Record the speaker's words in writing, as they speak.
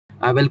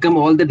I welcome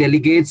all the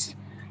delegates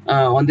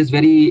on this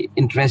very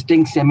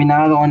interesting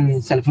seminar on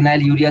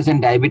sulphonylureas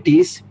and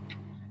diabetes.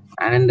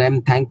 And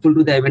I'm thankful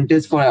to the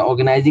eventers for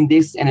organizing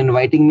this and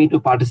inviting me to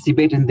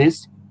participate in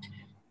this.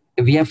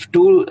 We have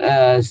two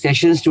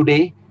sessions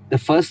today. The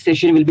first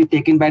session will be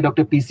taken by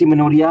Dr. PC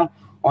Manoria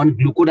on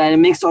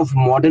glucodynamics of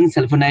modern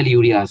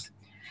sulphonylureas.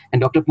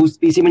 And Dr.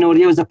 PC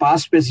Manoria was a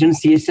past president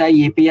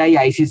CSI, API,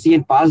 ICC,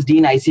 and past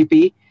dean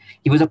ICP.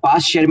 He was a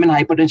past chairman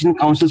Hypertension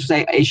Council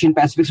Asian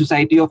Pacific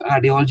Society of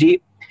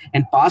Cardiology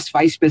and past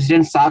vice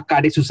president SARC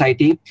Cardiac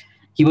Society.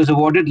 He was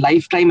awarded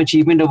Lifetime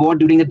Achievement Award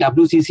during the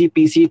WCC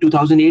PC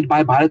 2008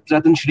 by Bharat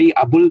Ratna Shri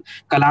Abul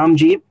Kalam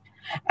ji,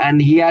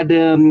 and he had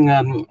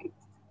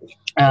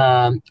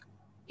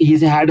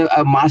he's had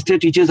a Master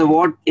Teachers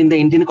Award in the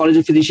Indian College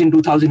of Physicians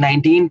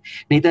 2019,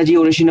 Netaji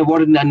Oration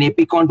Award in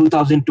NAPICON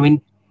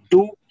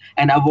 2022,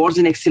 and Awards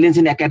in Excellence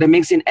in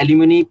Academics in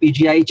Alumni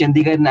PGI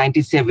Chandigarh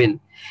 97.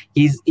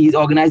 He's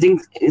organizing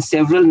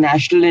several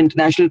national and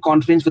international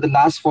conferences for the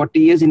last 40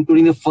 years,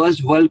 including the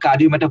first World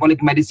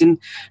Cardiometabolic Medicine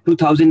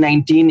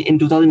 2019 in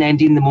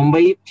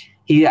Mumbai.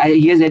 He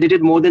has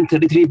edited more than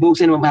 33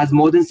 books and has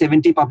more than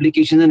 70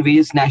 publications in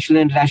various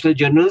national and international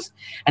journals.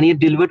 And he had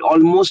delivered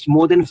almost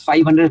more than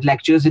 500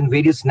 lectures in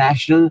various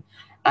national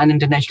and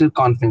international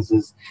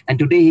conferences. And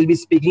today he'll be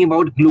speaking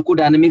about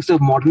glucodynamics of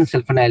modern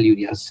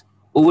sulphonylureas.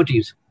 Over to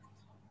you, sir.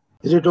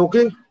 Is it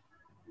okay?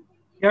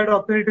 Yeah,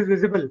 doctor, it is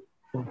visible.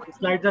 The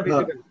slides are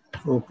visible.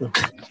 Okay.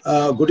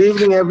 Good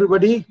evening,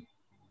 everybody.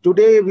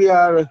 Today we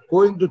are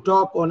going to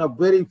talk on a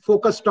very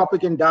focused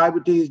topic in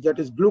diabetes, that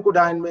is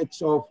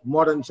glucodynamics of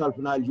modern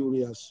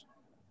sulphonylureas.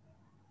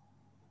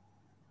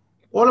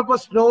 All of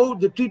us know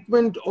the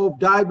treatment of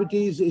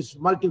diabetes is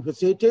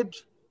multifaceted.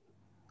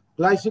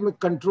 Glycemic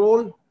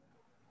control,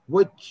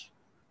 which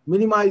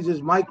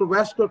minimizes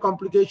microvascular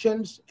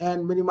complications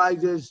and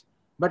minimizes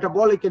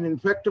metabolic and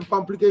infective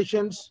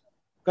complications.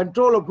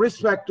 Control of risk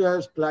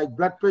factors like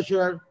blood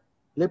pressure,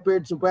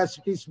 lipids,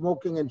 obesity,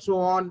 smoking, and so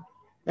on,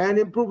 and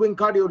improving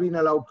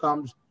cardiorenal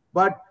outcomes.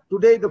 But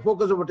today the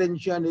focus of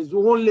attention is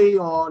only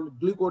on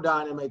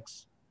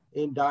glucodynamics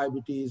in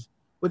diabetes,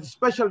 with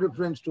special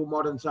reference to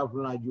modern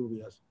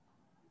sulphonylureas.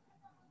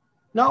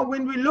 Now,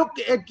 when we look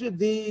at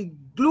the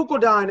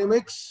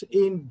glucodynamics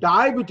in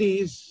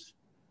diabetes,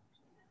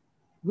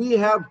 we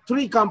have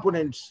three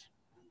components.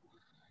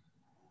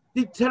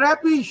 The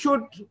therapy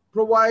should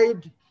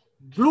provide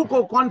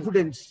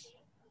glucoconfidence,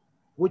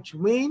 which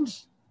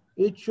means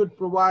it should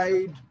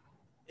provide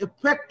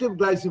effective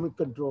glycemic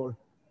control.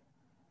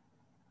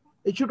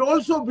 It should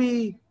also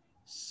be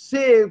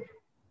safe,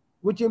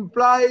 which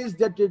implies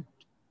that it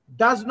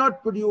does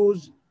not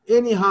produce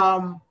any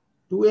harm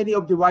to any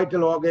of the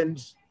vital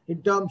organs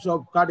in terms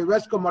of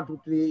cardiovascular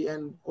mortality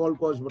and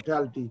all-cause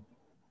mortality.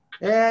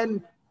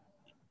 And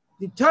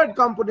the third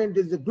component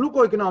is the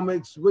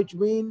glucoeconomics, which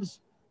means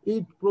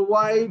it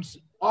provides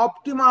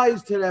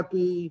optimized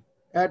therapy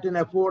at an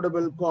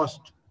affordable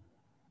cost.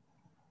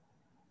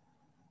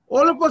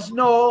 All of us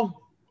know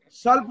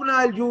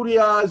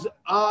sulphonylureas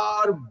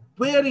are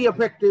very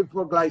effective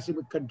for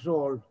glycemic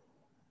control.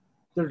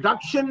 The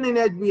reduction in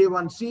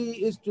HbA1c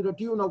is to the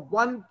tune of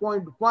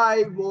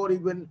 1.5 or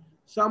even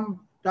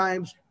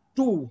sometimes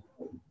 2.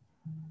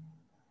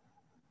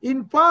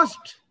 In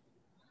past,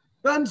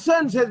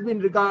 concerns has been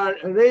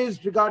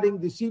raised regarding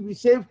the CV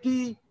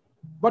safety,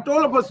 but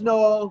all of us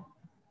know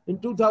in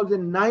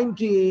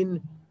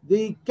 2019,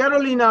 the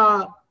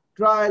Carolina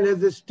trial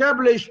has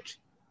established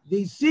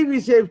the CV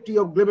safety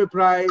of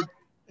glimepiride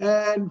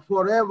and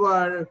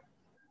forever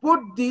put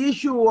the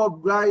issue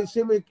of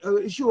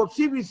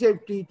CV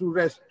safety to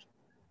rest.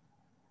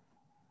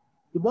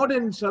 The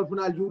modern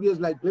sulphonylureas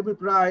like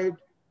glimepiride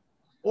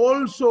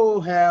also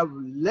have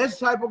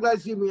less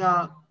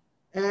hypoglycemia,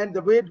 and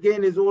the weight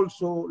gain is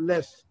also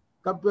less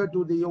compared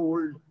to the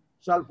old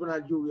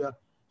sulphonylurea.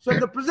 So in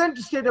the present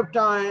state of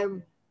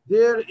time,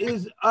 there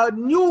is a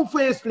new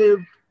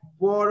facelift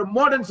for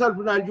modern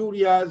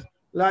sulphonylureas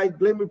like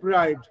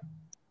glimepiride.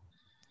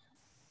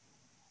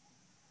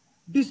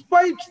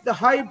 Despite the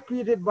hype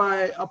created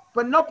by a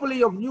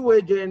panoply of new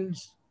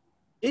agents,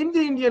 in the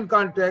Indian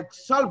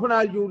context,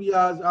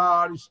 sulphonylureas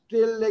are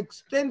still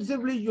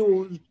extensively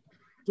used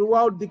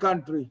throughout the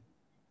country.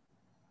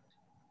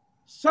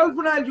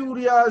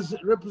 Sulphonylureas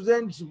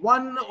represents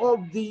one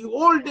of the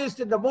oldest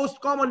and the most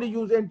commonly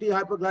used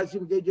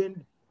anti-hyperglycemic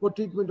agent for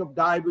treatment of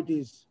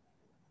diabetes.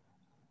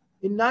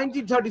 In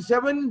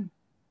 1937,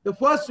 the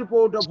first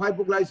report of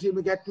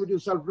hypoglycemic activity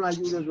of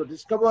sulphonylureas was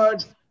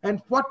discovered,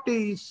 and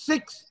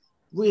 46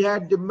 we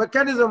had the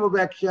mechanism of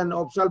action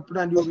of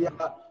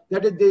sulphonylurea,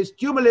 that is, they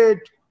stimulate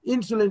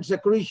insulin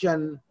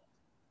secretion.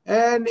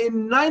 And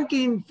in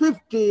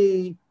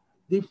 1950,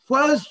 the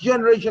first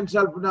generation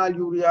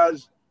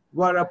sulphonylureas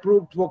were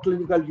approved for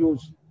clinical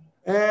use.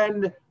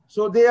 And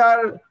so they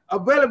are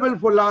available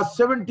for last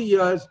 70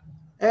 years.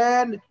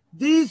 And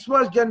these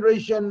first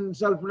generation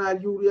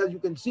sulphonylureas, you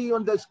can see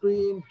on the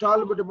screen,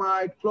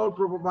 tolbutamide,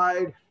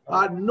 chlorpropamide,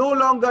 are no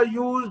longer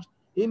used.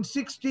 In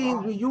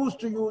 16, we used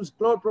to use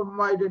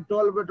chlorpropamide and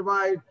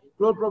tolbutamide.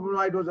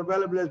 chlorpropamide was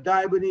available as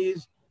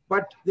diabetes,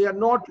 but they are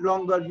no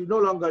longer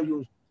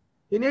used.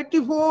 In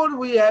 84,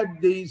 we had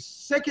the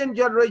second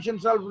generation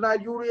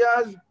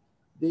sulphonylureas,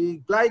 the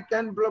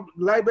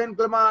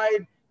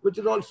glycemic, which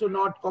is also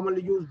not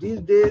commonly used these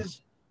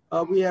days.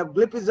 We have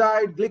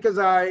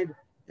glycoside,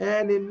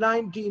 and in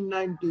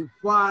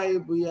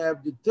 1995, we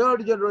have the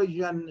third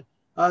generation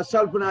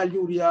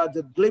sulphonylurea,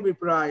 the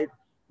glimepiride,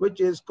 which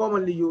is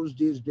commonly used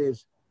these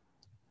days.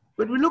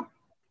 When we look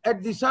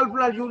at the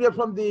sulphonylurea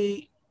from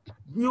the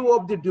view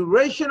of the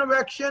duration of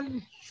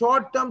action,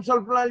 short-term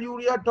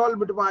sulphonylurea,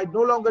 tolbutamide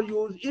no longer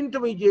used,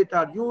 intermediate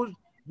are used,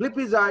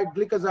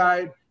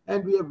 glycoside,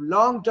 and we have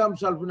long-term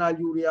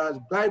sulphonylureas,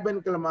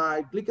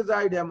 glibenclamide,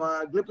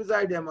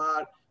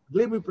 glipizide-MR,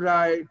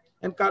 glimepiride,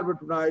 and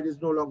carboplatinide is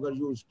no longer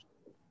used.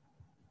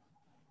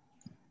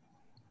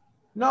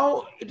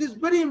 Now, it is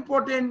very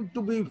important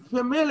to be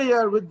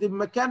familiar with the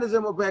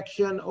mechanism of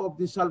action of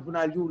the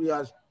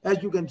sulphonylureas.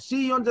 As you can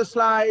see on the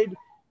slide,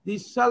 the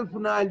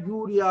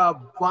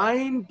sulphonylurea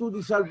bind to the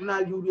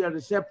sulphonylurea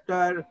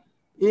receptor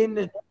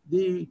in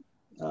the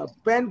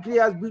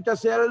pancreas beta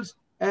cells,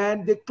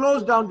 and they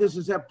close down this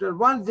receptor.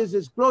 Once this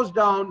is closed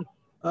down,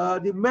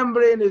 the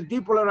membrane is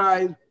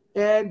depolarized,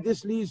 and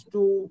this leads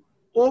to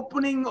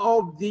opening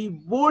of the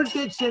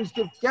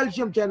voltage-sensitive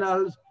calcium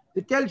channels.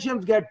 The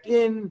calciums get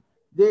in,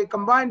 they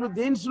combine with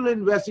the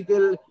insulin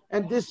vesicle,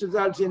 and this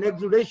results in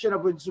exudation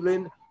of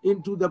insulin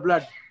into the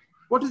blood.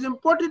 What is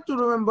important to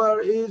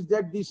remember is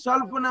that the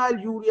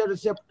sulphonylurea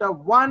receptor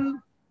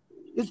 1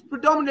 is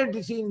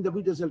predominantly seen in the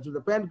beta cells of the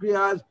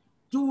pancreas,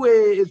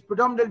 2A is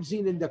predominantly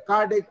seen in the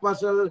cardiac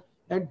muscle,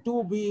 and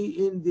 2B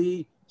in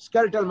the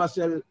skeletal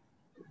muscle.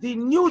 The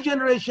new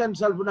generation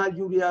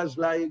sulphonylureas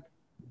like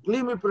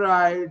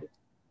glimepiride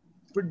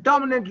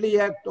predominantly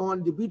act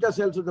on the beta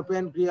cells of the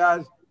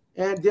pancreas,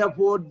 and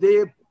therefore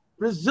they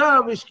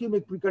preserve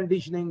ischemic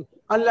preconditioning,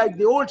 unlike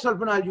the old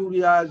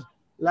sulphonylureas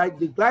like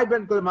the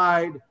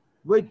glibenclamide,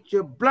 which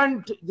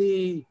blunt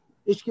the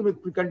ischemic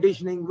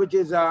preconditioning, which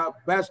is a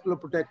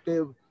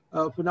vasculoprotective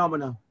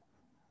phenomena.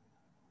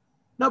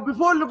 Now,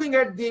 before looking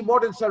at the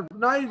modern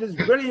sulphonyl, it is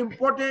very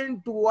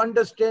important to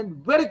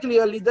understand very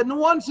clearly the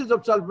nuances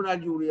of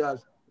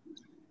sulphonylureas.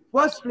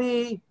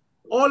 Firstly,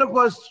 all of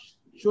us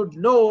should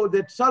know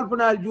that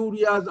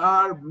sulphonylureas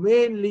are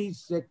mainly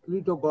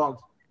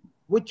secretagogues,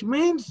 which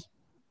means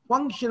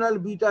functional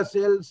beta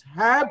cells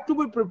have to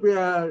be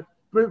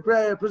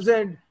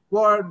present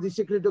for the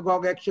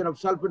secretagogue action of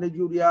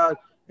sulphonylurea,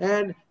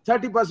 and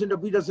 30%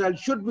 of beta cells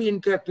should be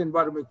intact and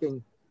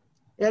worm-making.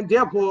 And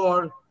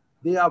therefore,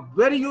 they are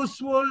very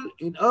useful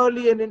in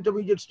early and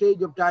intermediate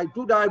stage of type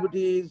 2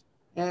 diabetes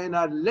and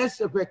are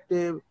less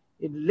effective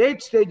in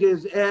late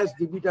stages as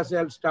the beta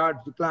cells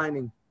start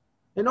declining.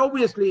 And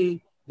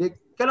obviously, they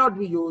cannot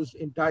be used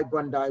in type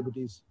 1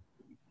 diabetes.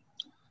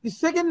 The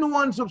second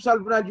nuance of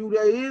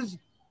sulphonylurea is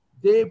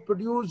they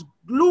produce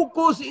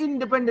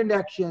glucose-independent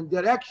action.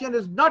 Their action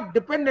is not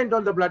dependent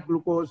on the blood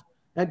glucose,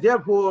 and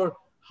therefore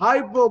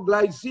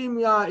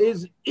hypoglycemia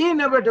is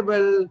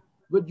inevitable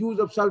with use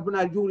of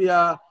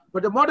sulphonylurea.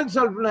 But the modern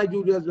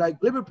sulphonylureas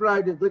like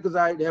glimepiride and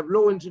glycoside have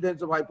low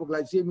incidence of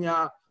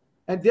hypoglycemia,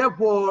 and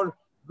therefore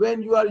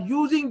when you are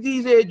using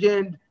these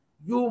agents,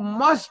 you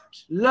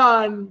must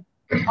learn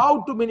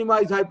how to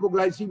minimize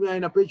hypoglycemia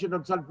in a patient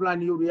on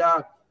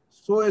sulphonylurea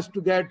so as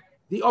to get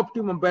the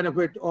optimum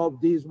benefit of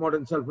these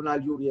modern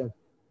sulphonylureas.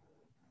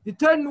 The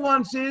third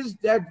nuance is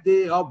that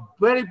they are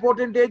very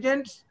potent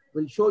agents.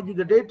 We'll show you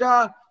the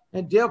data,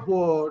 and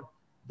therefore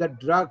the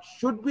drug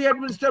should be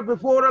administered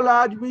before a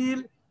large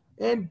meal,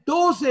 and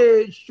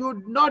dosage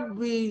should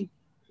be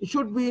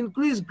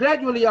increased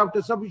gradually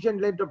after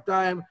sufficient length of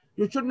time.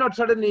 You should not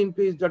suddenly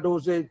increase the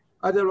dosage,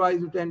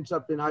 otherwise it ends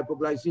up in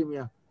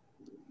hypoglycemia.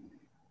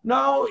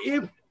 Now,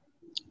 if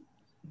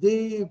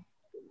the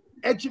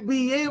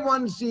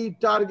HbA1c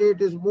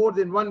target is more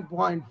than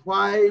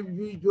 1.5,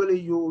 usually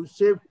you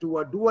shift to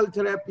a dual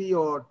therapy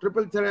or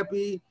triple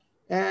therapy,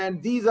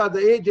 and these are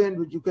the agents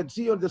which you can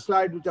see on the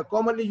slide which are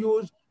commonly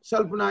used.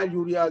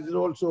 Sulphonylureas is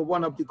also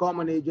one of the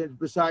common agents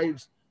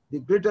besides the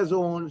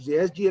glitazones, the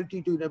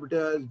SGLT2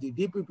 inhibitors, the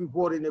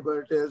DPP4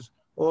 inhibitors,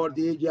 or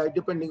the AGI,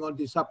 depending on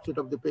the subset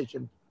of the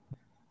patient.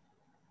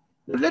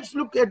 Now let's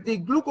look at the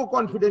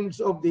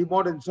glucoconfidence of the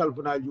modern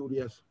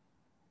sulphonylureas.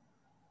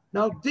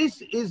 Now,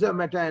 this is a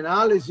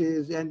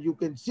meta-analysis, and you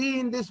can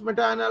see in this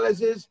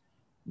meta-analysis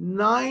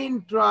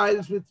 9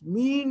 trials with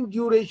mean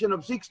duration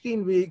of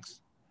 16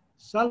 weeks,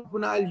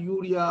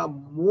 sulphonylurea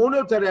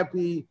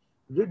monotherapy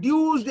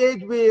reduced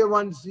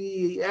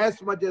HbA1c as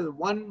much as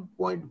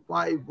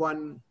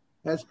 1.51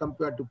 as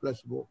compared to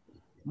placebo.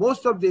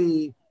 Most of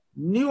the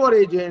newer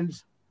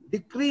agents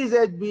decrease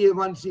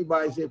HbA1c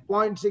by say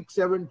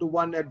 0.67 to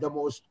 1 at the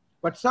most,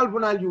 but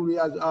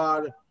sulphonylureas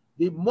are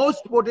the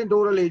most potent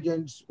oral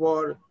agents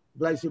for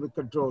glycemic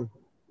control.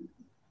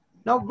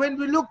 Now, when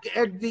we look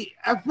at the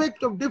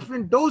effect of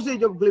different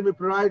dosage of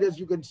glimepiride, as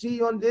you can see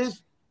on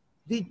this,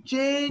 the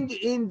change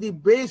in the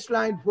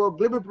baseline for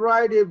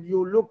glimepiride, if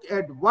you look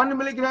at 1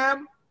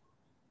 milligram,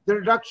 the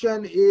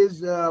reduction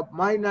is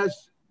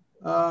minus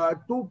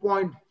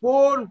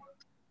 2.4.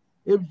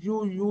 If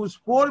you use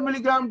 4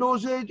 milligram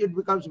dosage, it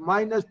becomes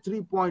minus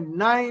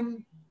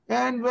 3.9.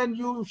 And when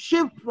you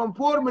shift from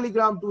 4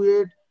 milligram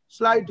to 8,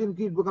 slight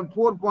increase becomes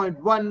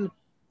 4.1.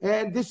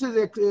 And this is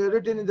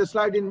written in the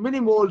slide in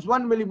millimoles.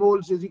 1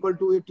 millimoles is equal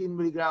to 18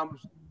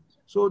 milligrams.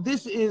 So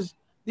this is,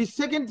 the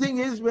second thing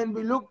is when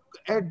we look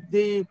at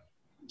the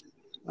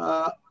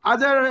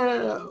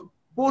other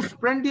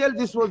postprandial,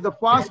 this was the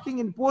fasting.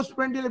 In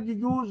postprandial, if you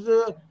use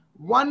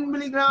 1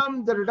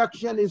 milligram, the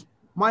reduction is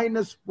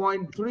minus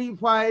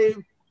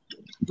 0.35.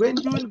 When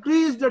you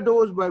increase the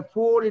dose by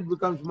 4, it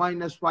becomes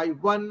minus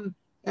 5.1.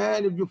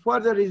 And if you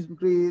further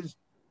increase,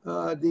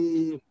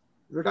 the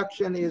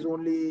reduction is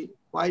only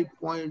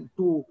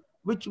 5.2,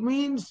 which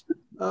means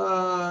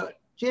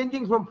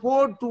changing from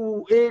 4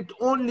 to 8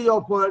 only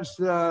offers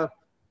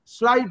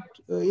slight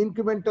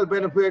incremental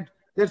benefit.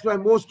 That's why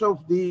most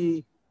of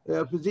the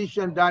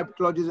physicians,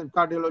 diabetologists, and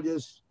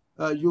cardiologists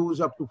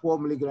use up to 4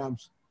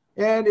 milligrams.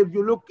 And if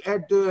you look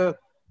at the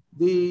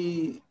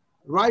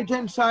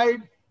right-hand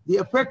side, the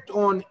effect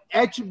on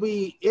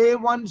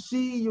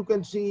HbA1c, you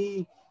can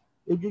see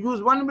if you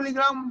use 1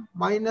 milligram,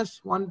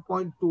 minus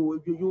 1.2.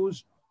 If you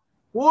use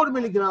 4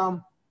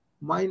 milligram,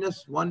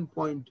 minus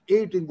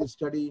 1.8 in this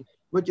study,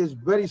 which is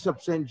very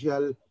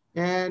substantial.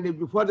 And if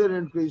you further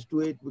increase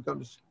to 8,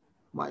 becomes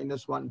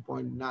minus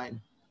 1.9.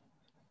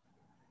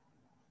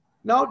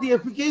 Now, the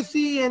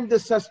efficacy and the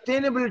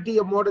sustainability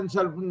of modern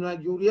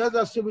sulfonylureas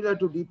are similar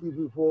to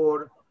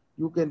DPP4.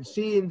 You can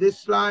see in this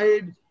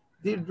slide,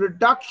 the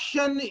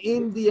reduction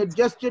in the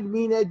adjusted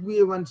mean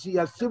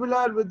HbA1c are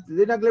similar with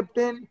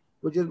linagliptin,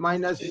 which is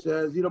minus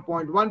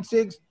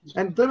 0.16,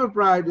 and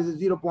glimepiride is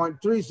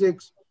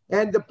 0.36,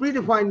 and the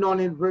predefined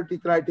non-inferiority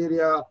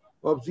criteria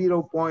of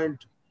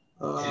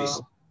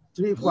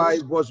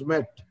 0.35 was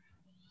met.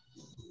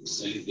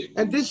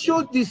 And this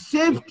shows the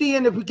safety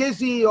and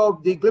efficacy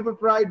of the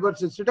glimepiride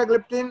versus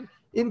sitagliptin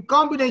in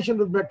combination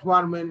with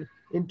metformin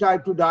in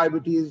type 2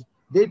 diabetes.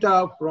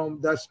 Data from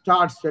the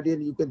START study,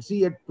 and you can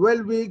see at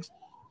 12 weeks,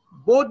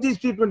 both these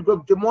treatment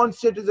groups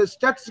demonstrated a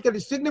statistically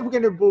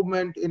significant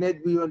improvement in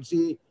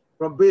HbA1c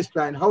from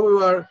baseline.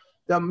 However,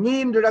 the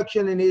mean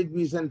reduction in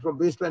HbA1c from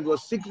baseline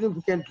was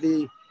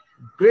significantly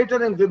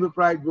greater in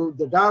glimepiride group,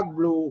 the dark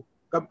blue,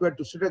 compared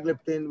to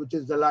sitagliptin, which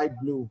is the light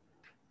blue.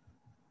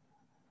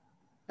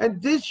 And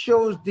this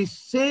shows the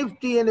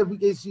safety and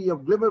efficacy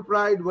of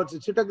glimepiride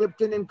versus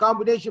sitagliptin in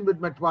combination with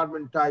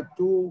metformin type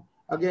 2.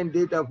 Again,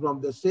 data from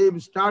the same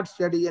START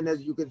study. And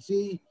as you can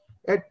see,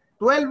 at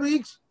 12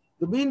 weeks,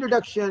 the mean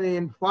reduction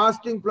in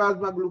fasting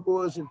plasma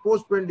glucose and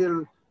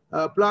postprandial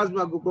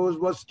plasma glucose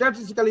was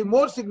statistically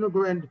more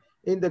significant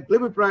in the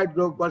glimepiride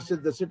group versus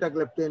the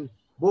sitagliptin,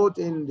 both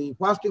in the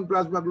fasting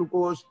plasma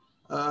glucose,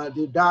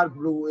 the dark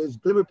blue is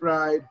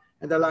glimepiride,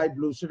 and the light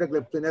blue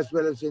sitagliptin, as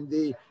well as in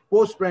the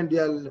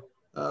postprandial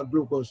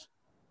glucose.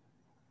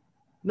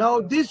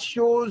 Now, this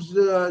shows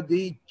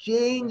the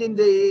change in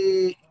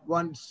the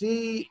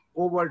A1C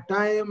over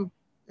time,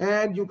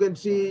 and you can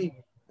see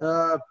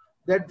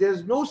that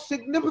there's no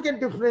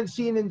significant difference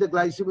seen in the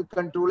glycemic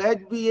control.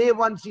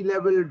 HbA1c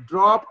level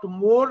dropped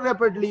more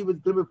rapidly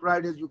with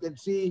glimepiride, as you can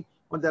see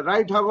on the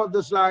right half of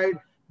the slide.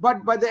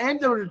 But by the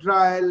end of the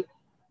trial,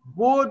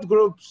 both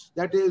groups,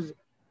 that is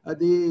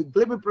the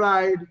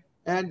glimepiride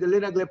and the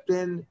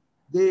linagliptin,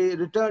 they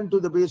returned to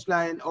the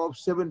baseline of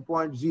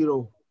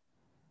 7.0.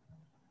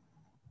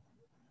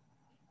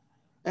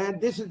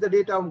 And this is the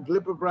data on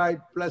glimepiride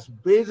plus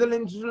basal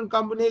insulin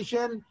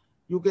combination.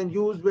 You can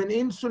use when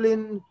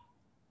insulin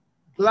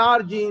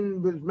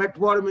glargine with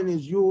metformin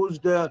is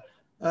used,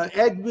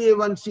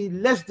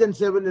 HbA1c less than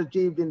 7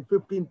 achieved in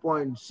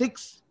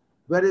 15.6,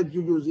 whereas if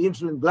you use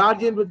insulin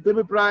glargine with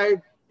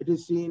glimepiride, it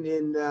is seen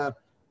in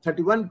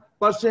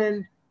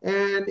 31%,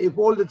 and if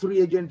all the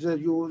three agents are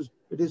used,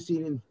 it is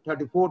seen in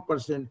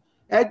 34%.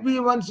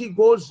 HbA1c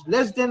goes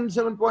less than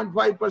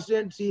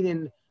 7.5%, seen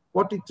in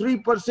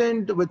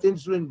 43% with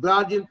insulin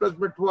glargine plus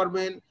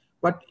metformin,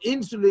 but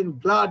insulin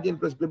glargine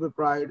plus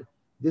glimepiride,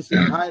 this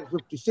is higher,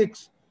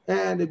 56.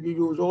 And if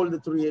you use all the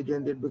three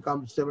agents, it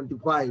becomes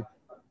 75.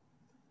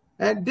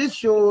 And this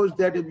shows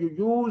that if you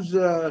use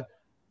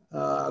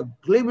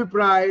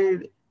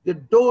glimepiride, the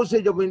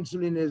dosage of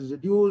insulin is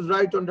reduced.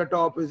 Right on the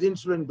top is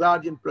insulin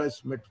glargine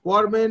plus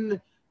metformin.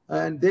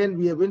 And then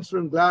we have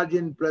insulin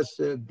glargine plus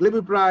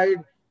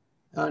glimepiride,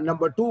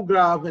 number 2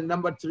 graph, and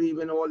number 3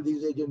 when all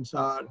these agents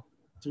are,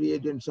 three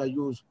agents are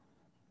used.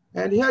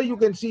 And here you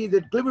can see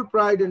that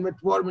glimepiride and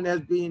metformin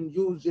has been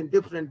used in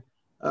different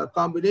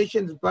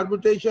combinations,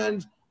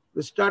 permutations,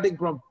 starting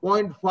from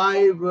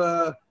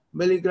 0.5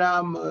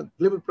 milligram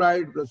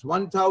glimepiride plus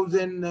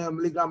 1000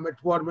 milligram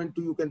metformin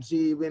to, you can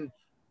see, even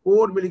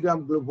 4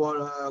 milligram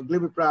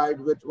glimepiride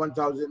with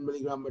 1000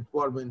 milligram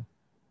metformin.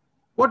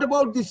 What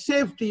about the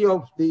safety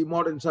of the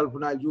modern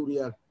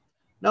sulfonylurea?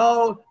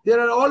 Now,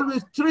 there are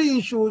always three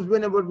issues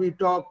whenever we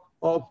talk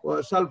of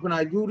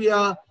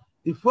sulfonylurea.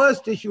 The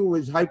first issue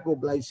is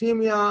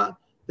hypoglycemia.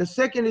 The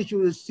second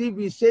issue is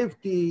CV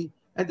safety.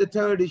 And the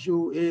third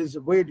issue is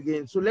weight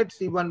gain. So let's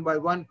see one by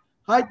one.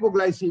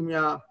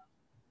 Hypoglycemia.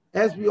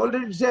 As we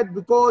already said,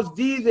 because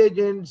these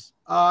agents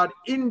are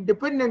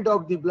independent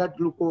of the blood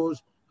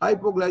glucose,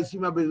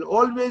 hypoglycemia will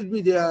always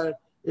be there.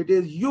 It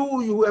is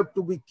you have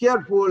to be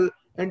careful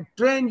and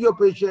train your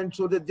patient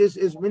so that this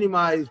is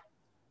minimized.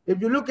 If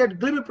you look at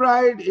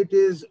glimepiride, it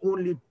is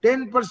only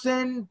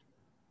 10%.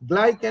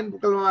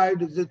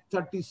 Glycemic is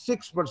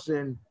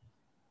 36%.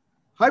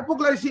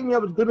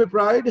 Hypoglycemia with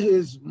glimepiride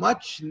is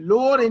much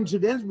lower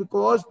incidence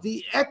because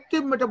the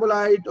active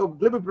metabolite of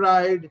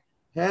glimepiride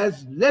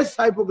has less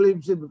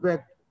hypoglycemic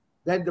effect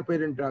than the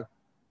parent drug.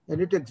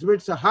 And it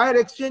exhibits a higher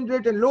exchange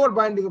rate and lower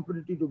binding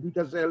affinity to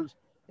beta cells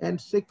and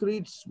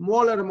secretes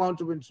smaller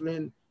amounts of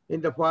insulin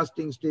in the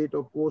fasting state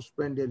of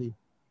post-prandially.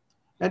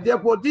 And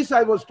therefore, this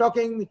I was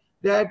talking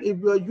that if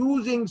you are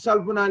using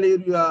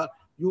sulphonylurea,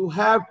 you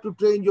have to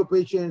train your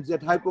patients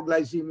that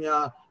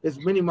hypoglycemia is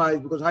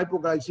minimized because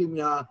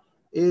hypoglycemia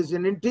is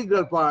an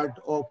integral part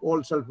of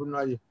all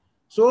sulphonylurea.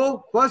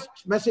 So first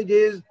message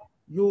is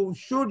you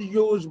should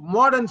use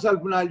modern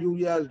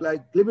sulphonylureas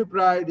like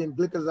glimepiride and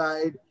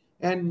glycoside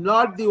and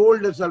not the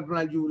older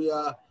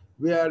sulphonylurea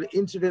where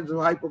incidence of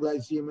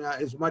hypoglycemia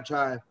is much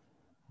higher.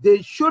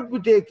 They should be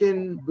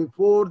taken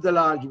before the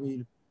large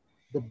meal.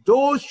 The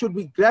dose should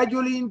be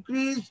gradually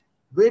increased,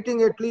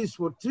 waiting at least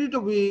for 3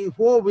 to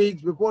 4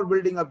 weeks before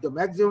building up the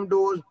maximum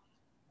dose.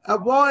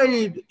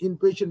 Avoid in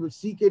patients with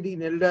CKD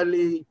in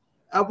elderly.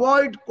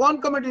 Avoid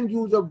concomitant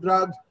use of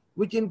drugs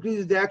which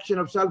increase the action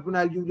of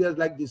sulphonylureas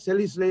like the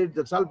salicylates,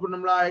 the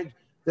sulfonamides,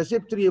 the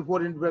CYP3A4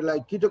 inhibitors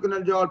like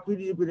ketoconazole,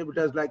 PDE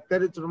inhibitors like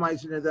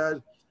clarithromycin and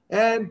others.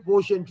 And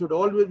patient should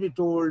always be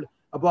told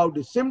about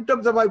the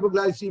symptoms of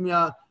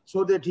hypoglycemia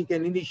so that he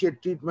can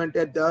initiate treatment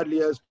at the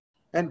earliest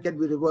and can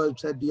be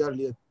reversed at the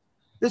earliest.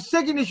 The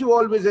second issue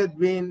always has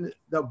been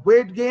the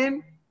weight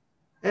gain,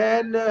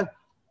 and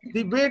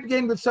the weight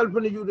gain with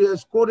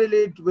sulphonylureas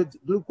correlate with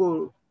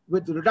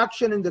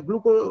reduction in the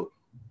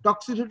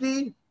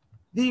glucotoxicity.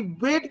 The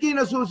weight gain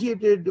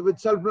associated with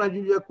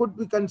sulphonylurea could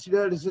be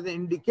considered as an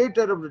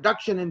indicator of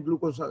reduction in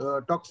glucose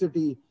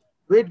toxicity.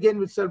 Weight gain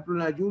with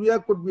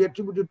sulphonylurea could be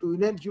attributed to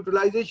enhanced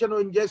utilization of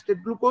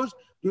ingested glucose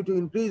due to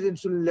increased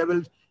insulin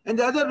levels. And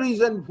the other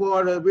reason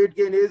for weight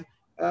gain is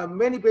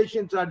many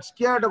patients are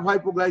scared of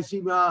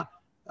hypoglycemia,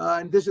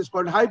 and this is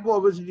called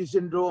hypo-obesity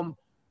syndrome,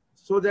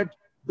 so that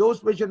those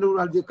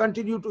patients they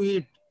continue to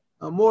eat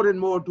more and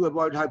more to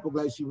avoid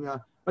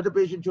hypoglycemia, but the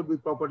patient should be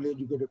properly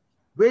educated.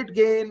 Weight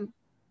gain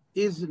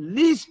is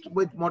least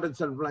with modern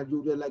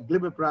sulphonylurea like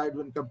glimepiride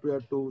when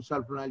compared to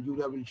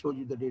sulphonylurea. We'll show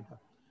you the data.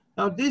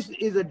 Now this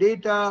is a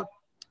data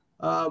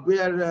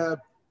where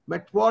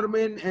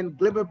metformin and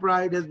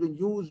glimepiride has been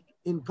used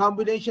in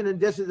combination, and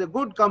this is a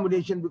good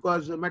combination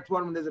because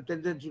metformin has a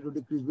tendency to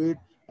decrease weight,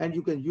 and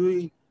you can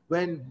use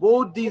when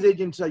both these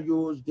agents are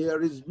used,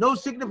 there is no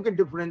significant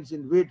difference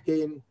in weight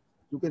gain.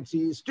 You can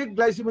see strict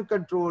glycemic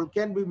control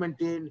can be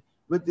maintained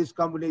with this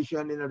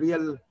combination in a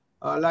real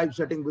life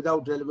setting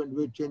without relevant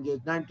weight changes,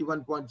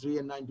 91.3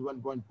 and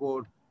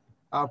 91.4.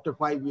 After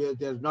 5 years,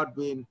 there has not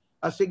been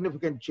a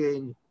significant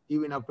change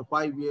even after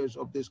 5 years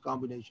of this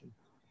combination.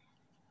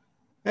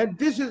 And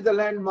this is the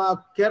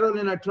landmark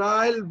Carolina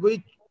trial,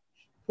 which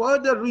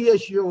further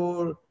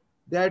reassure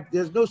that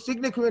there's no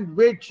significant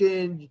weight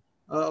change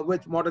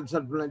with modern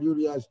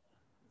sulphonylureas.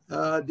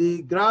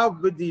 The graph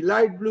with the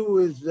light blue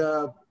is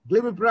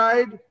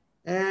glimepiride,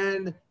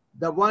 and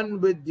the one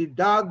with the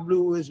dark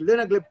blue is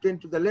linagliptin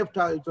to the left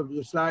side of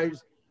your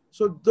slides.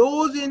 So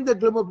those in the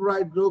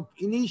glimepiride group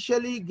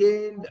initially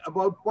gained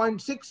about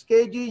 0.6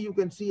 kg, you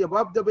can see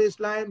above the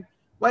baseline,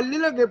 while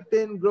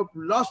linagliptin group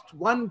lost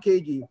 1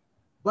 kg.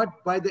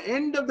 But by the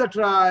end of the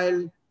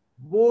trial,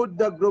 both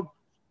the group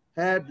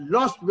had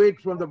lost weight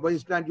from the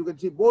baseline. You can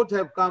see both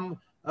have come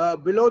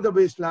below the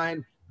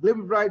baseline.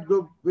 Glimepiride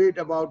group weighed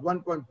about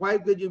 1.5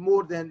 kg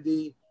more than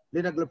the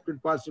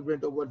linagliptin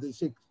participant over the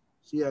 6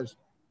 years.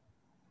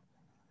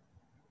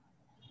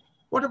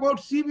 What about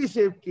CV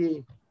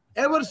safety?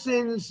 Ever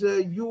since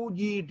UG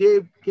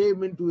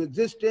came into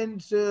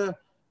existence,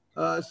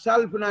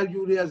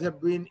 sulphonylureas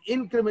have been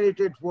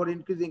incriminated for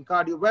increasing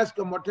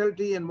cardiovascular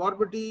mortality and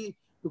morbidity,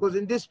 because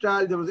in this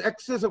trial there was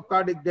excess of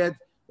cardiac death,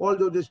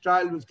 although this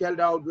trial was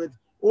carried out with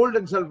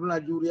older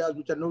sulphonylureas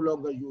which are no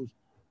longer used.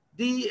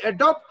 The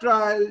ADOPT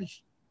trial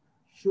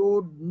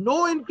showed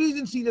no increase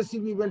in serious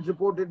CV events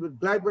reported with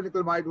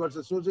glycemic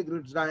versus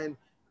sociglutamide.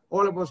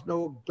 All of us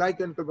know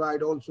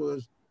glycemic also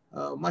is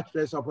much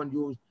less often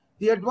used.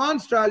 The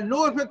advanced trial,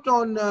 no effect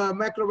on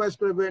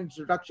macrovascular events,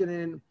 reduction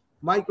in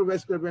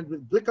microvascular events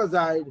with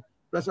glycoside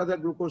plus other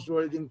glucose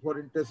storaging for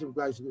intensive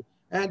glycemic.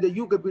 And the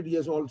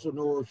UKPDS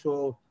also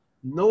show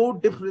no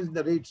difference in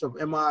the rates of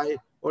MI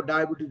or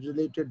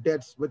diabetes-related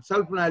deaths with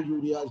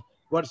sulphonylureas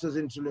versus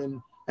insulin.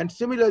 And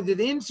similarly,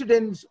 the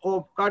incidence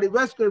of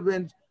cardiovascular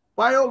events,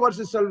 PIO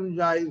versus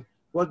sulphonylureas,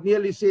 was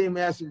nearly same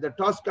as in the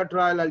TOSCA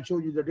trial. I'll show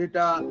you the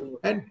data.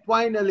 And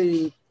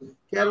finally,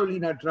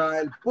 Carolina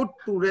trial put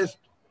to rest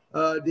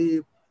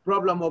the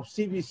problem of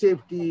CV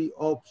safety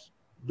of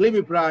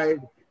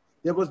glimepiride.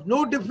 There was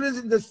no difference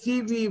in the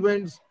CV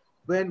events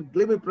when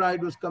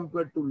glimepiride was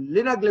compared to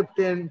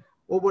linagliptin,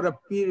 over a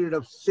period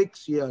of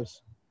 6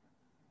 years.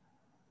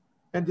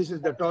 And this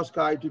is the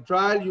Tosca IT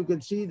trial. You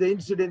can see the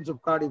incidence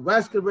of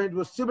cardiovascular event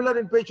was similar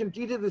in patients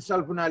treated with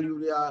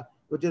sulphonylurea,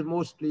 which is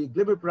mostly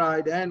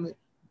glimepiride and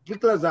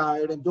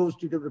glycoside, and those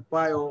treated with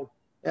PIO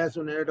as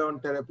an add-on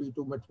therapy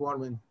to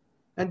metformin.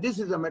 And this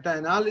is a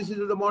meta-analysis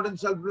of the modern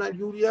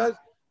sulphonylureas.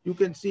 You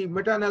can see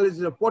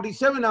meta-analysis of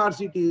 47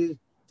 RCTs,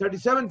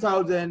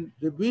 37,000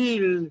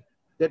 revealed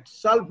that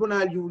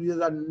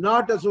sulphonylureas are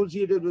not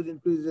associated with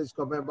increased risk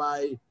of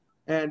MI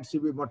and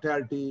severe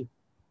mortality.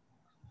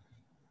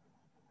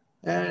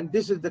 And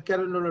this is the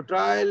Carolina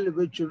trial,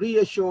 which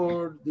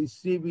reassured the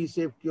CV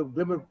safety of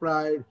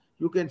glimepiride.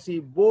 You can see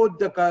both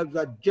the curves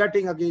are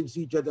jutting against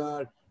each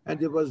other, and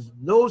there was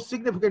no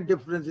significant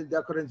difference in the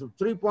occurrence of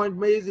 3-point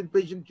MACE in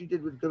patients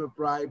treated with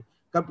glimepiride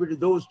compared to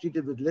those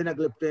treated with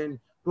linagliptin,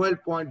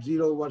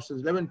 12.0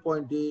 versus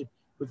 11.8,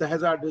 with a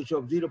hazard ratio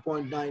of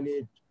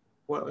 0.98,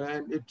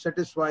 and it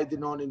satisfied the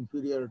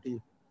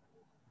non-inferiority.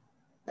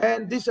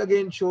 And this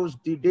again shows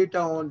the data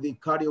on the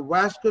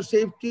cardiovascular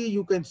safety.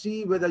 You can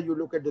see whether you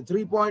look at the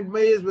 3-point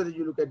MACE, whether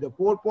you look at the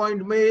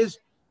 4-point MACE,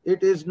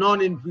 it is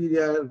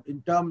non-inferior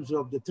in terms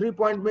of the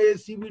 3-point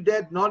MACE, CV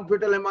death,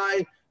 non-fatal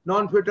MI,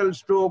 non-fatal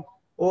stroke,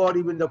 or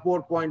even the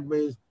 4-point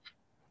MACE.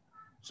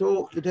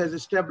 So it has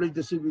established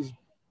the CV.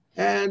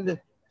 And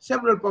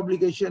several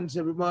publications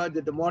have emerged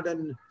that the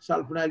modern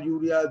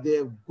sulphonylurea, they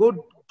have good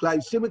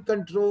glycemic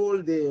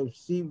control, they have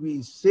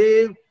CV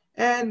safe,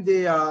 and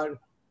they are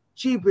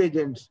cheap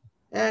agents.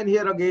 And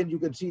here again, you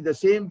can see the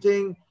same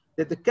thing,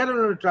 that the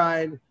Carolina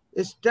trial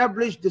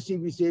established the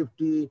CV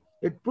safety.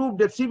 It proved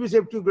that CV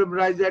safety of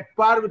glimepiride is at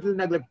par with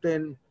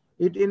linagliptin.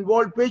 It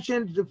involved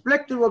patients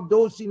reflective of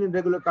those seen in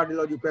regular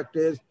cardiology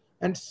practice,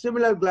 and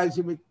similar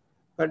glycemic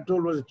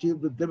control was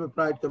achieved with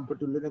glimepiride compared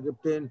to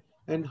linagliptin,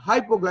 and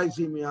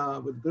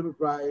hypoglycemia with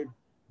glimepiride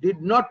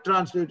did not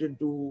translate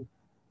into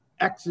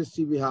excess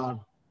CV harm.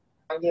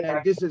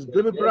 And this is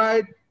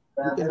glimepiride.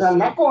 You can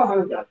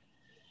see,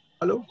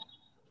 hello?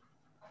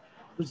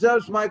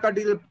 Preserves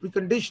myocardial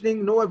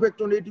preconditioning, no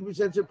effect on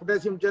ATP-sensitive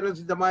potassium channels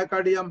in the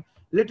myocardium,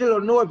 little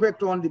or no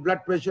effect on the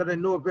blood pressure,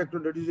 and no effect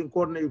on reducing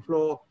coronary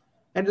flow.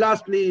 And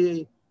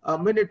lastly, a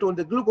minute on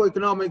the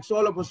glucoeconomics.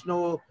 All of us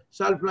know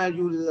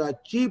sulphonylurea is a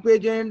cheap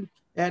agent,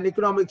 and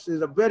economics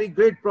is a very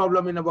great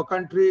problem in our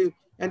country,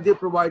 and they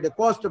provide a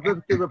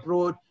cost-effective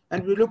approach.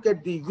 And we look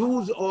at the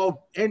use of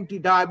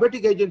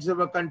anti-diabetic agents in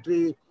our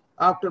country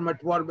after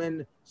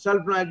metformin.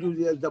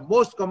 Sulphonylurea is the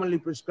most commonly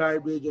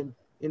prescribed agent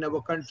in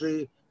our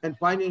country, and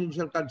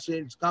financial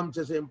constraints comes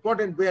as an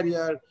important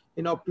barrier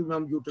in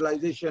optimum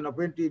utilization of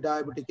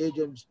anti-diabetic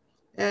agents.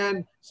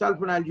 And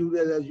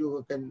sulphonylurea, as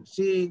you can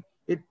see,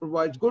 it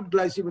provides good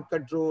glycemic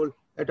control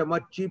at a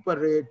much cheaper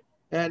rate,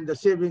 and the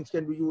savings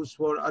can be used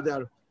for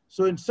other.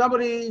 So in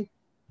summary,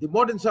 the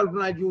modern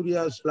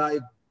sulphonylureas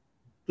like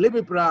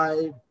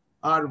glimepiride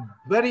are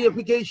very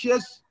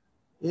efficacious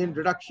in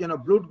reduction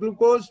of blood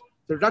glucose.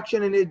 The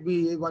reduction in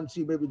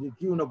HbA1c may be the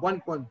tune of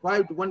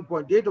 1.5 to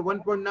 1.8 or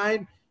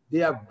 1.9.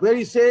 They are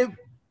very safe.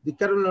 The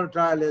Carolina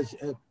trial has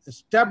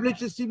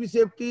established CV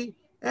safety,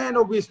 and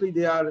obviously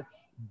they are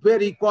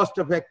very cost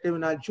effective.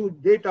 And I'll show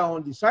data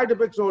on the side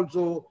effects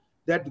also,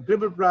 that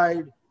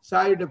glimepiride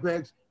side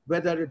effects,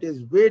 whether it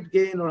is weight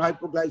gain or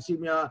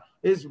hypoglycemia,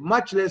 is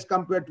much less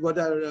compared to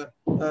other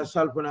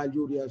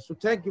sulphonylureas. So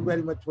thank you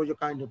very much for your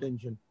kind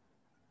attention.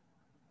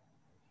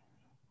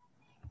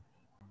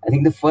 I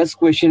think the first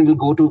question will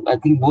go to, I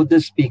think, both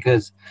the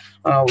speakers.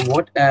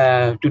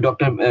 To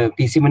Dr.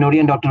 PC Manoria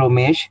and Dr.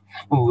 Umesh.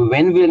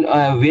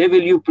 Where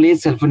will you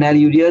place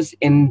sulphonylureas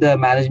in the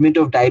management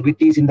of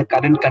diabetes in the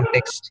current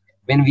context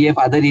when we have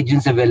other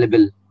agents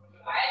available?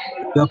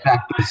 Your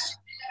practice.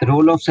 The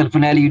role of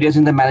sulphonylureas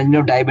in the management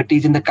of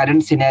diabetes in the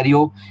current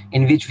scenario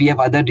in which we have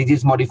other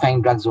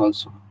disease-modifying drugs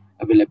also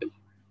available.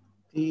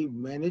 The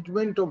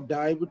management of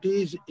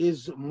diabetes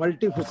is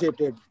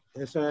multifaceted.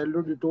 As I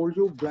already told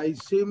you,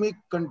 glycemic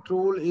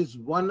control is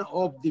one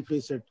of the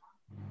facets.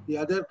 The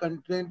other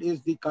content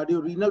is the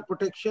cardiorenal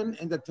protection,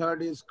 and the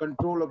third is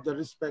control of the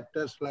risk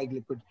factors like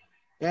lipid.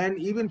 And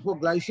even for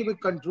glycemic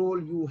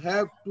control, you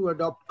have to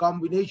adopt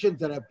combination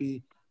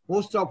therapy.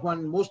 Most of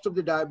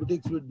the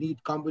diabetics would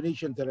need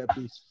combination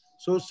therapy.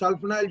 So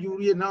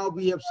sulphonylurea, now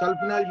we have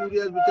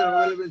sulphonylureas which are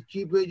available as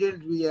cheap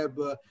agents. We have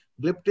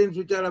gliptins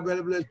which are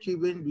available as cheap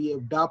agents. We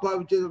have DAPA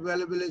which is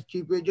available as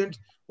cheap agents.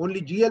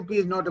 Only GLP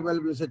is not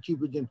available as a cheap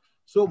agent.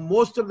 So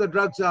most of the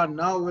drugs are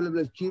now available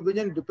as cheap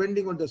agent.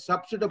 Depending on the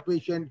subset of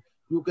patient,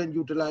 you can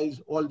utilize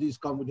all these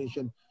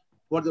combinations.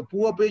 For the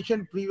poor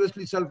patient,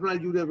 previously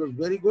sulphonylurea was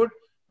very good,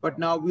 but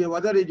now we have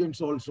other agents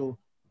also.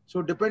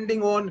 So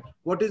depending on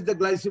what is the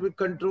glycemic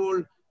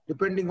control,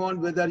 depending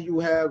on whether you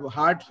have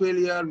heart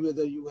failure,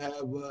 whether you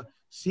have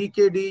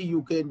CKD,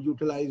 you can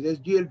utilize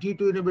SGLT2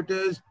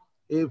 inhibitors.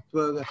 If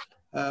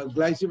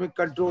glycemic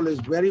control is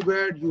very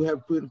bad, you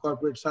have to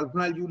incorporate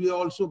sulphonylurea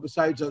also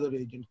besides other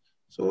agents.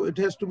 So it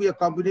has to be a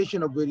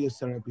combination of various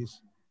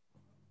therapies.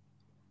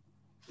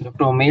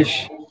 Dr.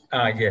 Umesh?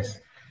 Yes.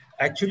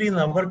 Actually, in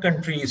our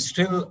country,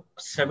 still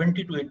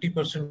 70 to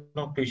 80%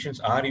 of patients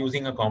are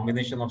using a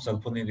combination of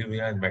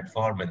sulfonylurea and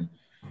metformin.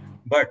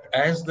 But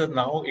as the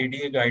now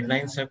ADA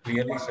guidelines have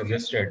clearly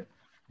suggested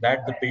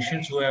that the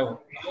patients who have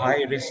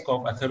high risk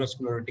of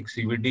atherosclerotic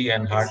CVD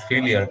and heart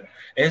failure,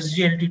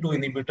 SGLT2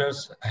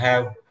 inhibitors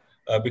have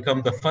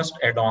become the first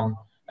add-on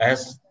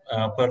as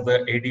per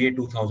the ADA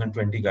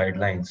 2020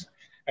 guidelines.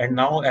 And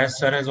now, as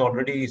sir has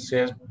already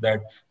said,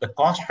 that the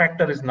cost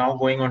factor is now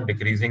going on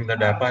decreasing, the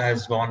DAPA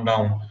has gone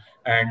down,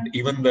 and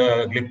even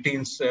the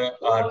gliptins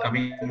are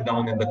coming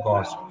down in the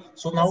cost.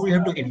 So now we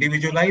have to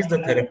individualize the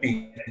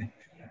therapy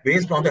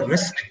based on the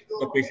risk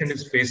the patient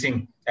is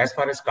facing as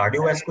far as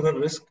cardiovascular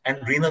risk and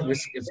renal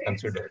risk is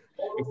considered.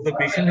 If the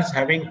patient is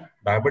having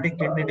diabetic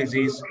kidney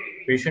disease,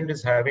 patient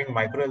is having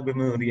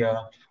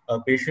microalbuminuria, a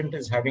patient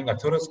is having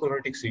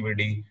atherosclerotic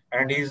CVD,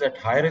 and he is at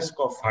high risk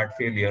of heart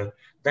failure,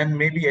 then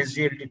maybe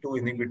SGLT2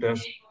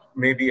 inhibitors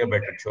may be a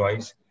better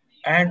choice.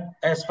 And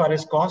as far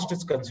as cost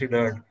is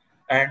considered,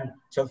 and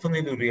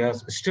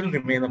sulfonylureas still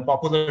remain a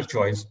popular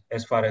choice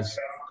as far as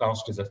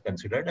cost is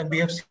considered. And we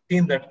have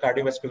seen that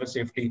cardiovascular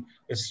safety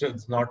is still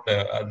not,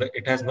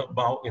 it has not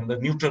bow in the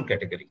neutral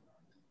category.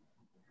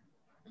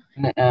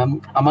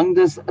 Among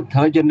this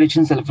third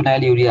generation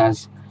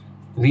sulfonylureas,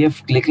 we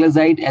have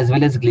glycoside as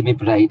well as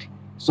glimepiride.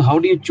 So how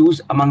do you choose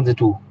among the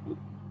two?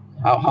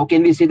 How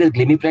can we say that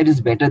glimepiride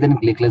is better than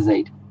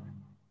glycoside?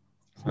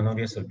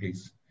 Manoria, sir,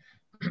 please.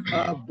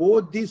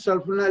 Both these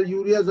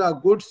sulfonylureas are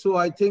good, so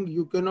I think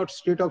you cannot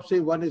straight up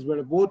say one is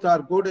better. Both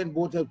are good and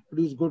both have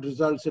produced good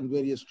results in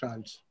various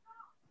trials.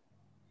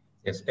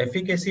 Yes,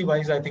 efficacy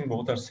wise, I think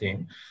both are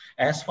same.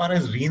 As far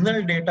as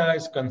renal data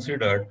is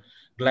considered,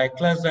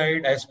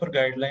 glycoside, as per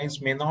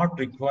guidelines, may not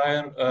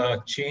require a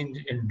change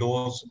in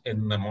dose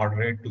in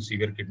moderate to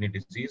severe kidney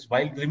disease,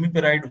 while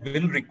glimepiride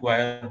will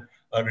require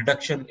a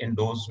reduction in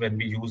dose when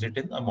we use it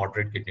in a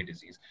moderate kidney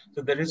disease.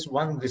 So there is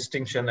one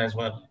distinction as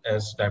well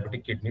as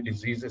diabetic kidney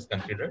disease is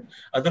considered.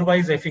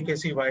 Otherwise,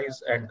 efficacy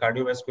wise and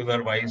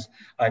cardiovascular wise,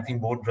 I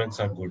think both drugs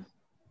are good.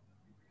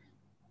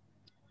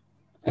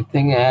 I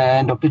think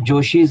Dr.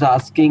 Joshi is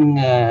asking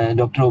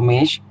Dr.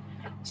 Umesh,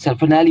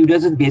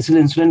 sulfonylureas with basal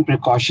insulin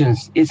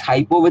precautions. Is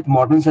hypo with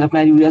modern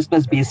sulfonylureas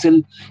plus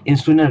basal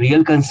insulin a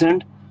real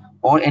concern,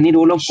 or any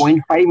role of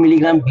 0.5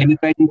 milligram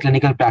glimepiride in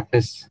clinical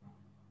practice?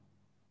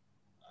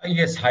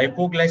 Yes,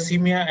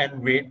 hypoglycemia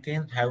and weight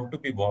gain have to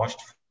be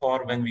watched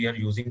for when we are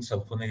using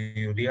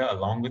sulfonylurea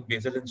along with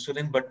basal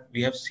insulin. But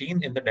we have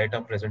seen in the data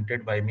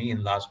presented by me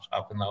in last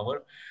half an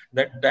hour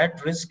that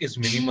that risk is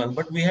minimal.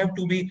 But we have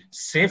to be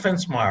safe and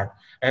smart,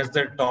 as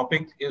the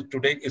topic is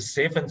today is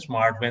safe and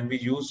smart. When we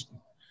use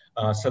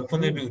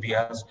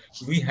sulfonylureas,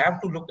 we have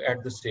to look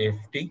at the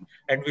safety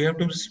and we have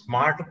to be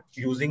smart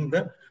using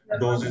the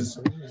doses.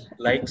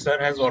 Like sir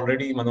has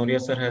already, Manoria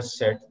sir has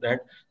said that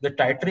the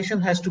titration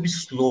has to be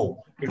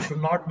slow. It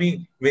should not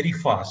be very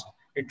fast.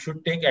 It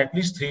should take at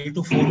least 3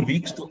 to 4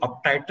 weeks to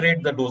up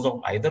titrate the dose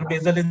of either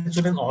basal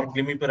insulin or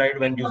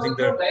glimepiride when using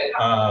the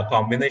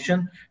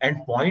combination. And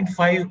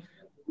 0.5,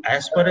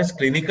 as far as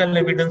clinical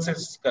evidence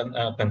is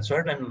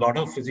concerned, and a lot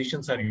of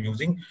physicians are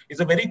using, is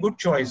a very good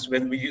choice.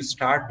 When we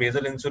start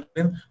basal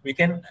insulin, we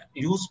can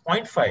use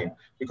 0.5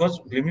 because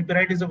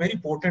glimepiride is a very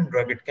potent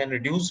drug. It can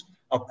reduce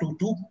up to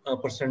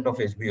 2% of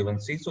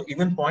HbA1c. So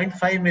even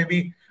 0.5 may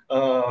be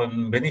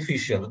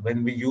beneficial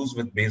when we use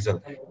with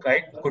basal.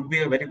 Right? Could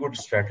be a very good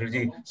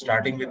strategy,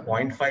 starting with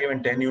 0.5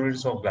 and 10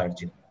 units of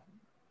glargine.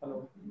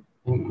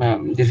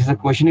 This is a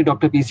question to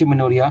Dr. PC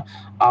Manoria.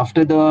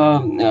 After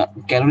the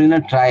Carolina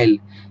trial,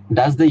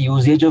 does the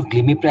usage of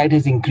glimepiride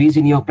has increased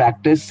in your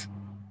practice?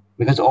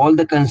 Because all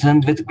the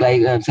concerns with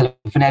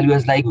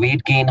sulfonylureas like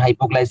weight gain,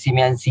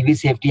 hypoglycemia, and CV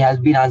safety has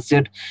been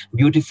answered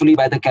beautifully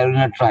by the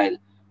Carolina trial.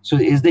 So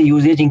is the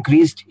usage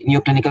increased in your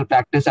clinical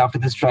practice after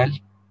this trial?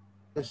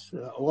 Yes,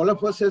 all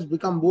of us has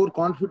become more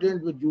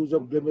confident with use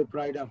of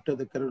glimepiride after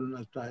the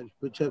Carolina trial,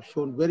 which have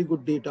shown very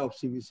good data of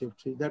CV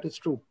safety. That is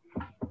true.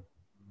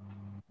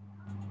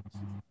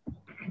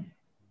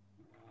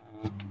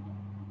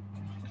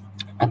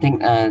 I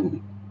think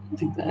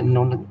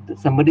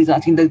somebody is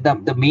asking that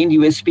the main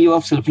USP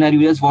of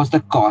sulfonylureas was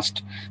the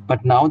cost,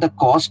 but now the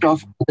cost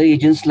of other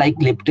agents like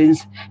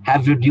gliptins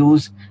have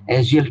reduced,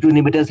 SGLT2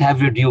 inhibitors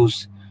have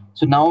reduced.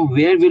 So now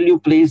where will you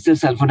place the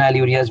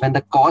sulfonylureas when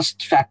the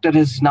cost factor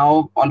is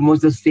now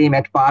almost the same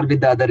at par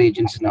with the other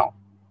agents now?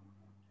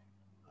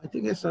 I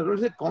think as I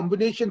said,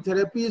 combination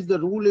therapy is the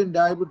rule in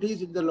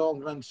diabetes in the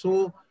long run.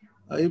 So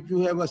if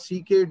you have a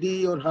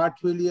CKD or heart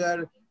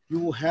failure,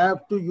 you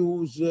have to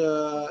use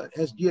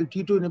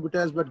SGLT2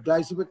 inhibitors, but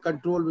glycemic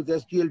control with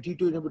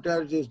SGLT2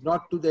 inhibitors is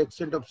not to the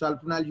extent of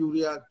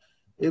sulfonylurea.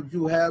 If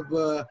you have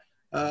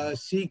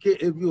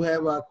if you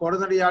have a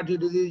coronary artery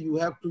disease, you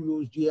have to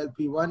use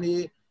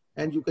GLP-1A,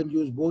 and you can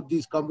use both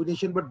these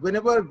combination. But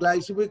whenever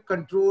glycemic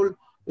control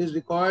is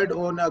required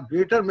on a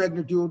greater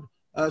magnitude,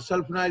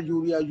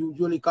 sulfonylurea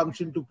usually comes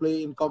into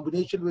play in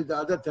combination with the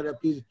other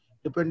therapies,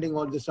 depending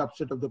on the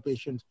subset of the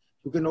patients.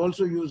 You can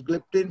also use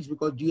gliptins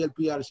because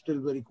GLP are still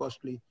very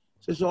costly.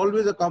 So it's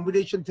always a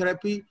combination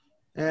therapy.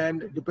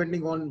 and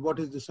depending on what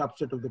is the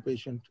subset of the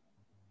patient.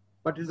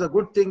 But it's a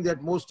good thing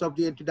that most of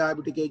the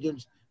anti-diabetic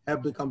agents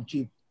have become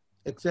cheap,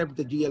 except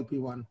the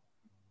GLP-1.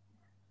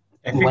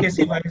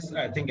 Efficacy-wise,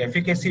 I think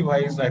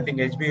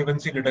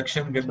HbA1c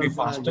reduction will be Sulfonylureas.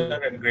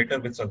 faster and greater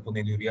with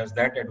sulfonylureas.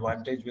 That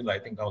advantage will, I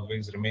think,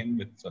 always remain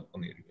with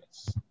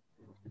sulfonylureas.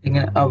 I think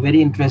a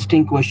very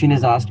interesting question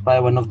is asked by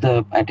one of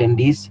the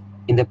attendees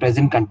in the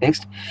present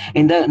context.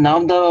 In the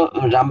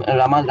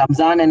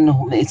Ramzan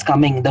and it's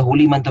coming, the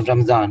holy month of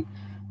Ramzan.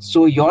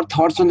 So your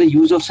thoughts on the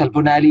use of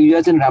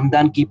sulfonylureas in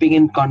Ramadan, keeping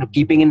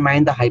in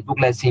mind the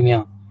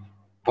hypoglycemia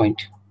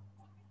point.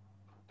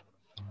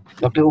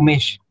 Dr.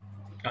 Umesh.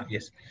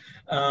 Yes.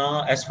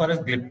 As far as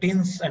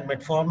gliptins and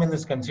metformin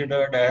is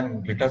considered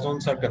and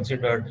glitazones are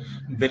considered,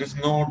 there is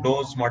no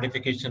dose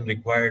modification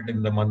required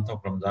in the month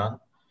of Ramadan.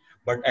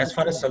 But as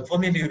far as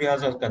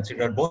sulfonylureas are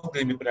considered, both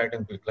glimepiride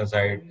and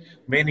glycoside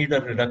may need a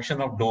reduction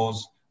of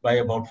dose by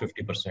about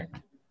 50%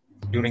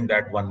 during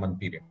that 1 month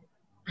period.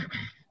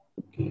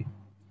 Okay.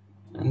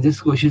 And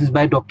this question is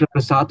by Dr.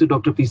 Prasad to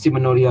Dr. PC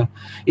Manoria.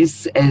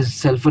 Is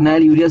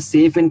sulfonylureas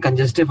safe in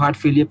congestive heart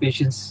failure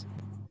patients?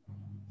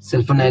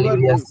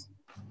 Sulfonylureas.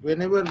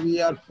 Whenever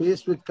we are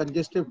faced with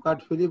congestive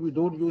heart failure, we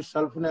don't use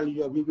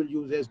sulfonylurea. We will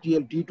use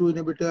SGLT2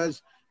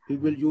 inhibitors. We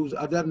will use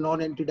other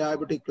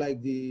non-antidiabetic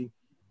like the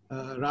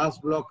RAS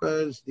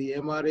blockers, the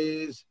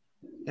MRAs,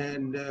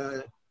 and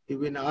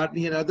even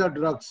ARNI and other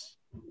drugs.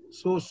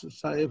 So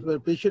if a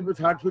patient with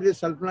heart failure,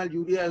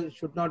 sulfonylurea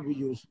should not be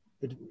used.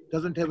 It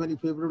doesn't have any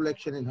favorable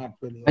action in heart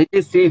failure. It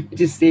is safe.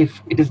 It is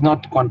safe. It is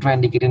not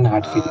contraindicated in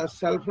heart failure.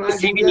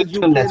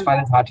 Sulfonylureas, as far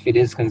as heart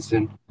failure is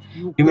concerned.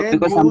 Because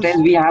use,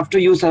 sometimes we have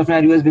to use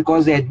sulfonylureas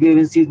because the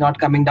HbA1c is not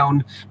coming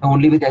down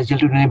only with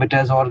SGLT2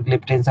 inhibitors or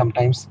gliptin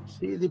sometimes.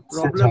 See, the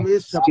problem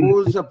is,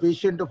 suppose a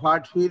patient of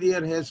heart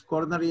failure has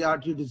coronary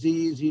artery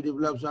disease, he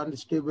develops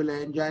unstable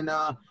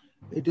angina,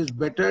 it is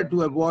better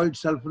to avoid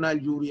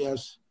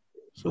sulfonylureas.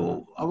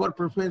 So our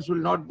preference will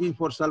not be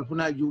for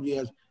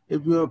sulfonylureas.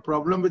 If you have a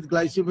problem with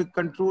glycemic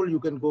control, you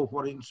can go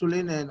for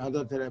insulin and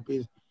other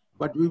therapies.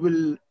 But we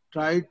will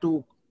try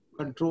to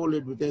control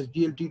it with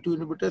SGLT2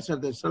 inhibitors,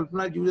 and the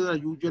sulfonylureas are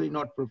usually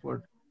not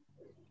preferred.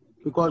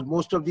 Because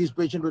most of these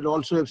patients will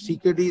also have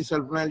CKD,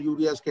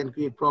 sulfonylureas can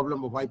create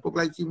problem of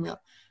hypoglycemia.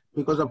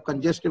 Because of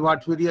congestive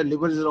heart failure,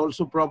 liver is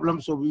also a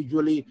problem. So we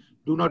usually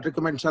do not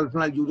recommend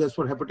sulfonylureas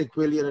for hepatic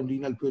failure and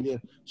renal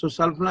failure. So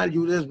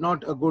sulfonylurea is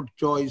not a good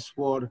choice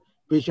for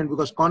patient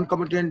because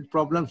concomitant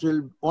problems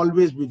will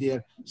always be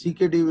there.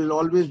 CKD will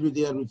always be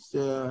there with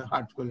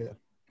heart failure.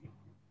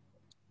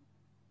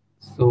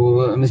 So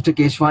Mr.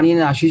 Keshwani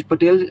and Ashish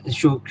Patel,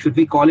 should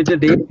we call it a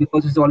day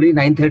because it's already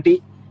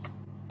 9:30?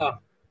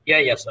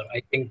 Yeah, sir.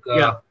 I think,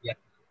 yeah.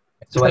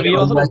 So I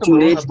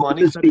congratulate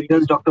the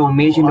speakers, Dr.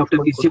 Umesh and Dr.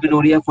 PC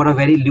Manoria, for a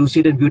very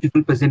lucid and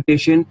beautiful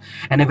presentation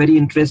and a very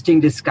interesting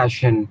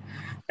discussion.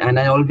 And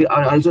I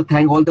also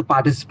thank all the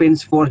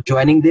participants for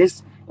joining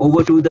this.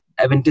 Over to the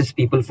Adventist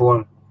people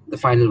for the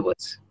final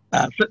words.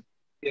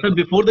 Sir,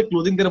 before the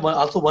closing, there was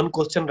also one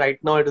question right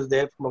now. It is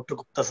there from Dr.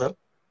 Gupta, sir.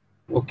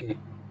 Okay.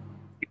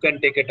 You can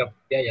take it up.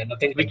 Yeah,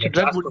 nothing. Which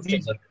drug would be?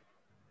 Sir.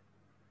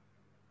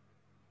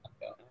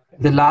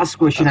 The last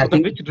question, I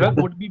think. Which drug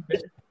would be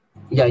best?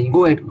 Yeah, you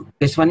go ahead.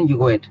 This one, you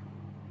go ahead.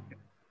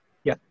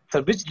 Yeah,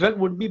 sir. Which drug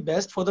would be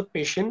best for the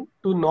patient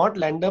to not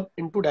land up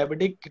into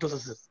diabetic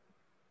ketosis?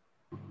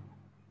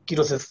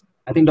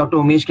 I think Dr.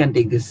 Umesh can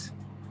take this.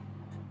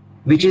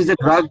 Which is the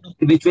drug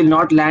which will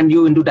not land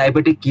you into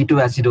diabetic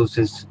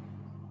ketoacidosis?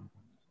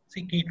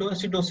 See,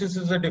 ketoacidosis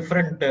is a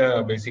different,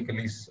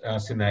 basically,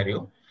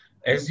 scenario.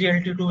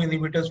 SGLT2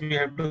 inhibitors, we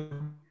have to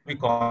be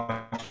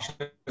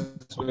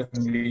cautious when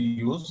we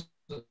use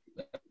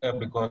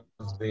because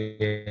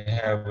they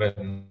have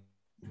an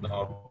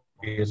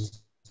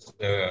obvious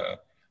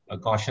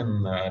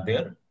caution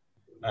there.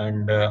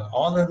 And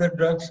all other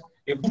drugs,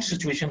 a food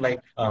situation like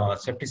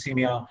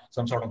septicemia,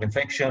 some sort of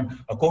infection,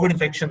 a COVID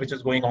infection which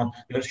is going on,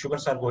 their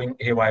sugars are going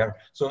haywire.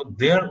 So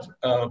their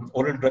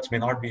oral drugs may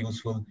not be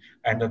useful.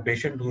 And a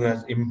patient who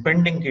has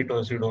impending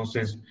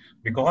ketoacidosis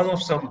because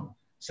of some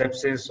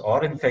sepsis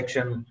or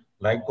infection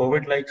like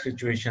COVID-like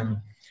situation,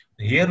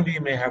 here we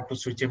may have to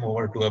switch him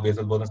over to a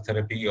basal bolus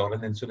therapy or an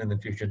insulin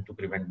infusion to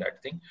prevent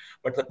that thing.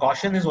 But the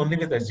caution is only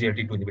with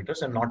SGLT2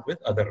 inhibitors and not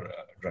with other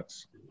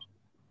drugs.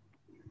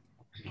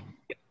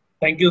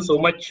 Thank you so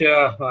much,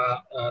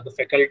 the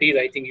faculties.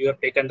 I think you have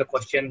taken the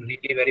question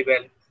really very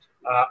well.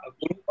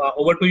 Guru,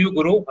 over to you,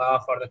 Guru,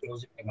 for the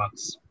closing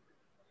remarks.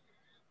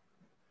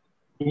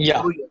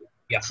 Yeah.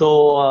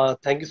 So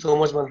thank you so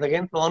much once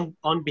again. So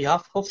on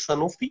behalf of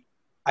Sanofi,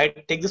 I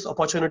take this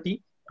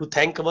opportunity to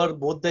thank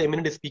both the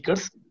eminent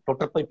speakers,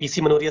 Dr.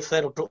 PC Manoria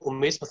sir, Dr.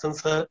 Umesh Pasand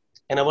sir,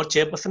 and our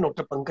chairperson,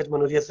 Dr. Pankaj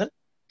Manoria sir,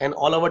 and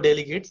all our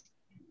delegates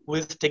who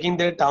is taking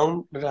their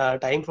time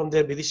from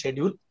their busy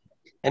schedule.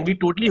 And we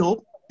totally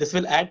hope this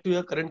will add to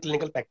your current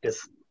clinical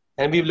practice.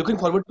 And we're looking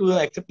forward to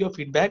accept your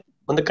feedback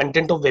on the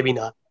content of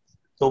webinar.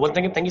 So once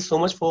again, thank you so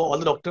much for all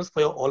the doctors for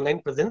your online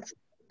presence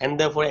and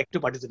for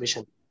active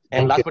participation.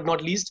 And last but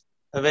not least,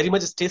 very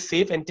much stay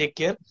safe and take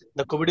care.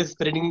 The COVID is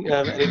spreading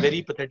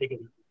very pathetically.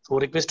 So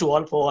request to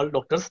all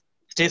doctors,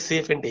 stay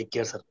safe and take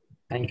care, sir.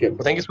 Thank you.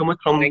 So thank you so much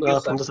from Thank you,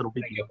 sir. from the Sanofi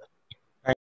Thank team. you.